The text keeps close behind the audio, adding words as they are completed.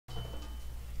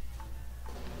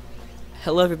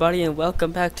Hello everybody and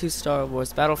welcome back to Star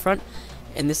Wars Battlefront.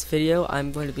 In this video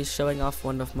I'm going to be showing off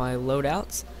one of my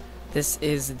loadouts. This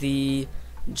is the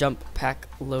jump pack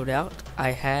loadout. I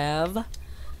have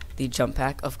the jump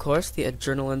pack, of course, the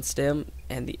adrenaline stem,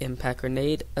 and the impact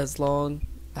grenade along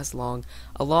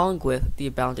with the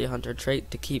bounty hunter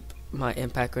trait to keep my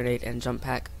impact grenade and jump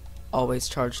pack always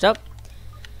charged up.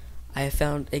 I have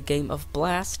found a game of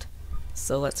Blast,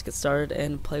 so let's get started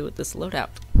and play with this loadout.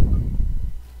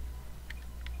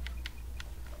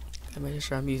 I'm making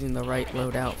sure I'm using the right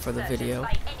loadout for the video.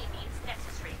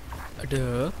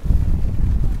 Duh.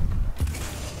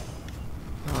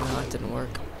 Oh no, that didn't work.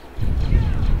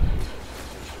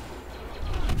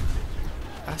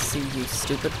 I see you,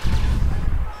 stupid.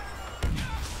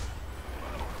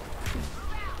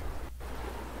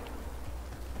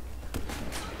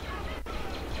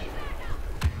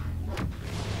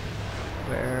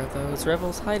 Where are those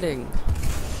rebels hiding?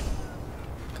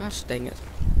 Gosh dang it.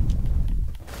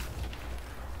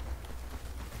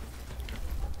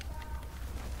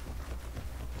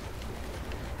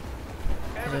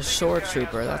 There's a shore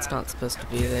trooper, that's not supposed to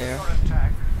be there.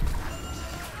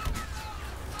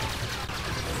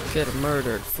 Get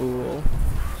murdered, fool.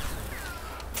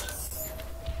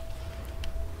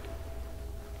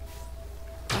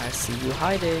 I see you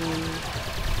hiding.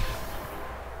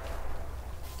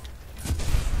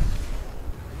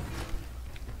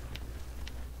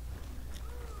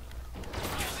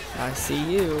 I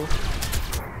see you.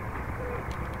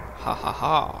 Ha ha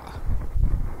ha.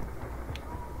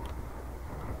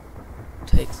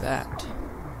 Take that.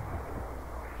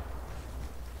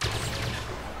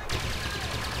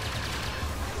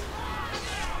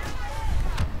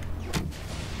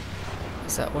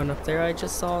 Is that one up there I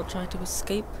just saw try to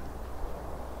escape?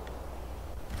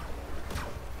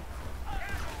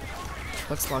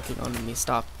 What's locking onto me?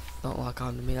 Stop. Don't lock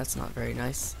onto me. That's not very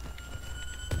nice.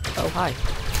 Oh, hi.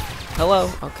 Hello.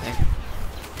 Okay.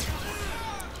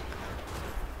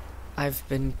 I've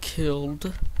been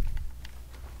killed.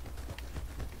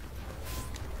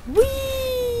 Whee!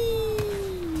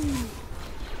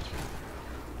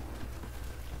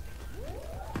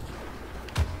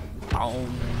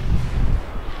 Boom.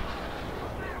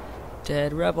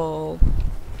 Dead rebel.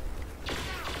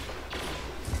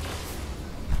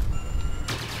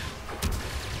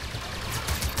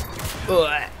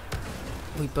 Ugh.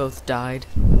 We both died.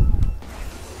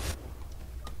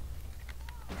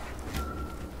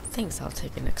 Thanks, I'll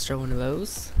take an extra one of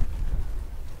those.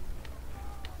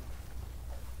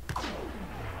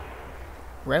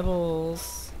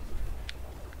 Rebels.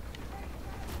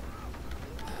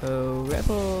 Oh,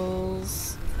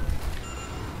 rebels.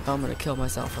 Oh, I'm gonna kill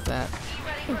myself with that.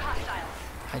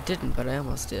 I didn't, but I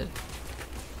almost did.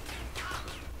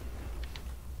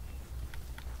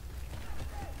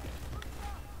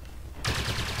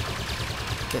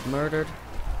 Get murdered.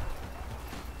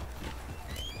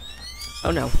 Oh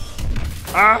no.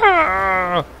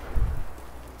 Ah!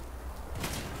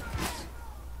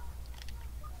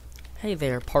 Hey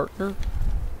there, partner.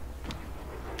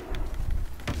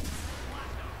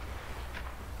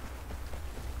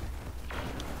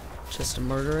 Just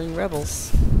murdering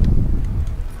rebels.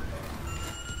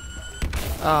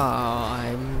 Oh,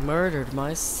 I murdered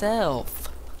myself.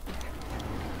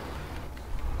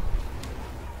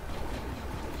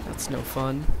 That's no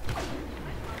fun.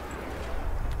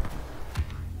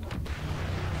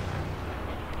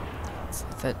 Let's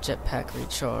let that jetpack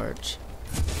recharge.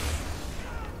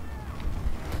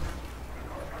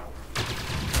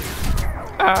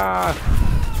 Ah!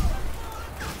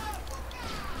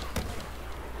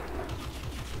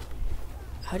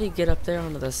 How do you get up there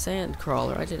onto the sand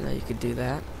crawler? I didn't know you could do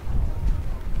that.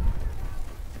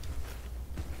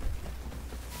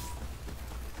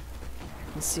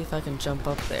 Let's see if I can jump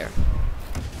up there.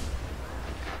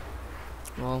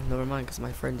 Well, never mind, because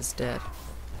my friend is dead.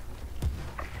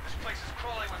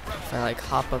 If I like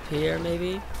hop up here,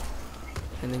 maybe,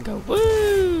 and then go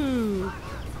woo!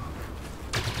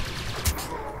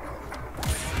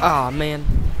 Aw, oh, man.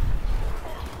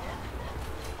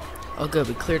 Oh good,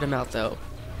 we cleared him out though.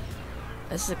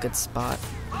 This is a good spot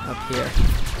up here.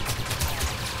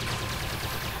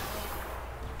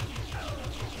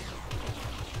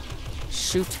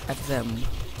 Shoot at them.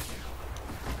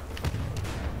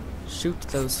 Shoot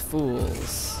those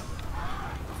fools.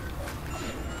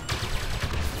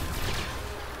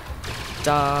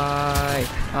 Die.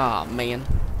 Aw, oh, man.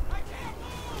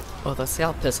 Oh, the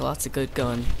scout pistol, that's a good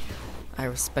gun. I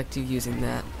respect you using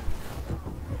that.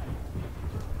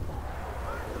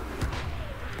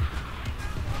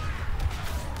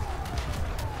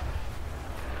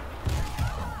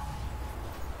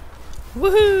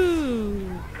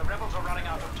 Woohoo! rebels are running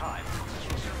out of time.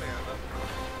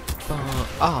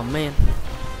 Oh man,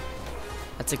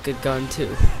 that's a good gun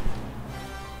too.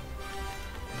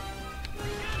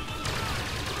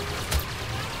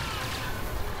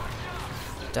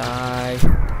 Die.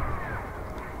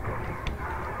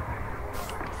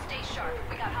 Stay sharp.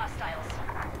 We got hostiles.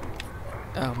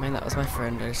 Oh man, that was my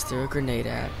friend I just threw a grenade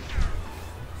at.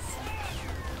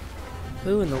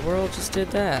 Who in the world just did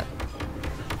that?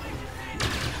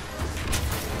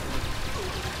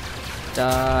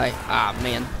 Die. Ah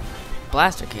man.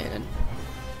 Blaster cannon.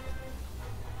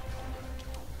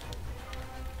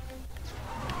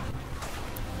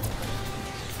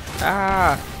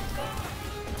 Ah!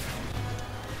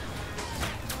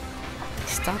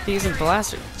 Stop using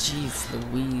blaster. Jeez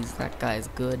Louise, that guy's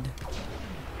good.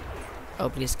 Oh,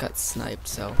 but he just got sniped,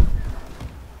 so.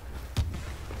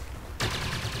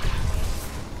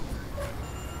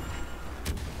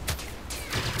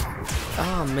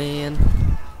 Oh man.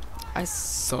 I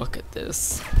suck at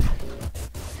this.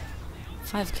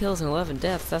 5 kills and 11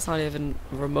 deaths, that's not even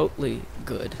remotely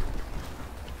good.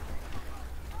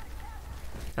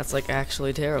 That's like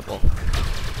actually terrible.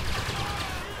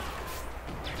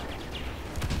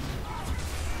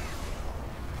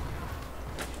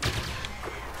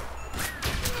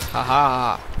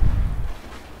 Haha!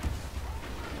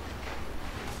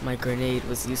 My grenade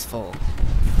was useful.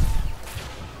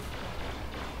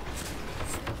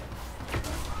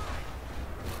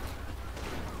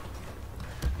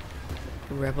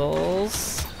 Rebels.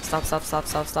 Stop, stop, stop,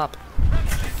 stop, stop.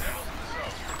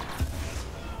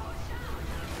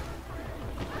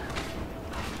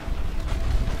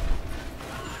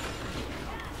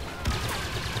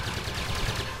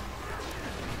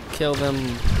 Kill them.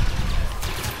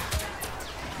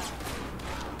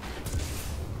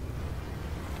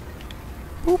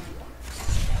 Boop.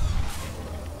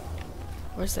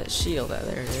 Where's that shield at?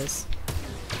 There it is.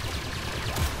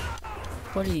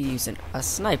 What are you using? A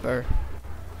sniper?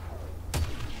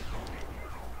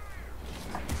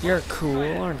 You're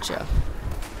cool, aren't you?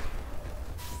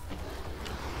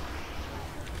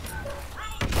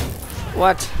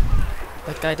 What?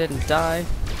 That guy didn't die?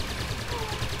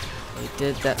 He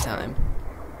did that time.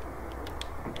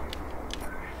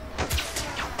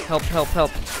 Help, help,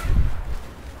 help.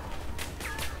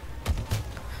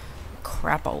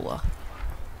 Crapola.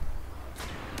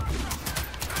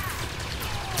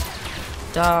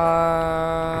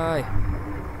 Die!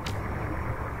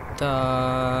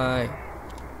 Die!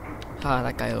 Ah,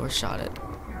 that guy overshot it.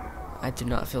 I do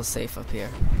not feel safe up here.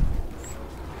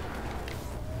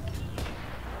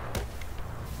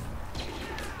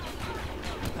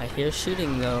 I hear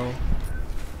shooting though.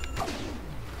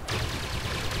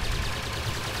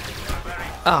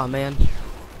 Oh man.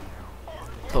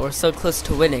 But we're so close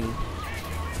to winning.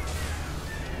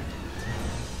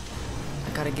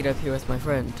 I gotta get up here with my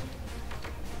friend.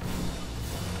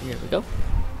 Here we go.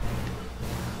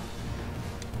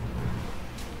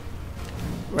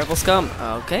 Rebel scum.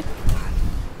 Okay.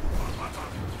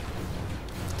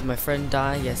 Did my friend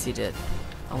die? Yes, he did.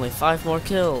 Only 5 more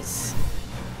kills.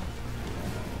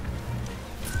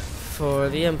 For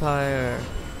the Empire.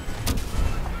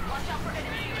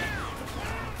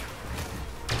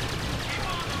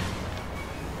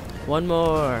 One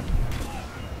more.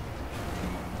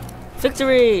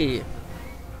 Victory!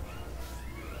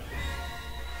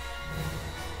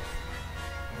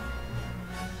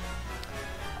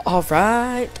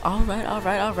 Alright.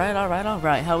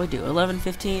 How we do?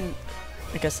 11-15?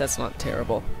 I guess that's not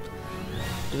terrible.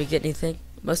 Did we get anything?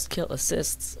 Most kill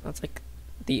assists. That's like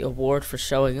the award for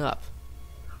showing up.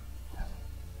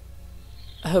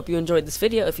 I hope you enjoyed this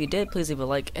video. If you did, please leave a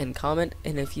like and comment.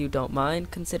 And if you don't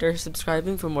mind, consider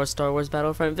subscribing for more Star Wars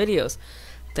Battlefront videos.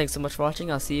 Thanks so much for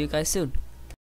watching. I'll see you guys soon.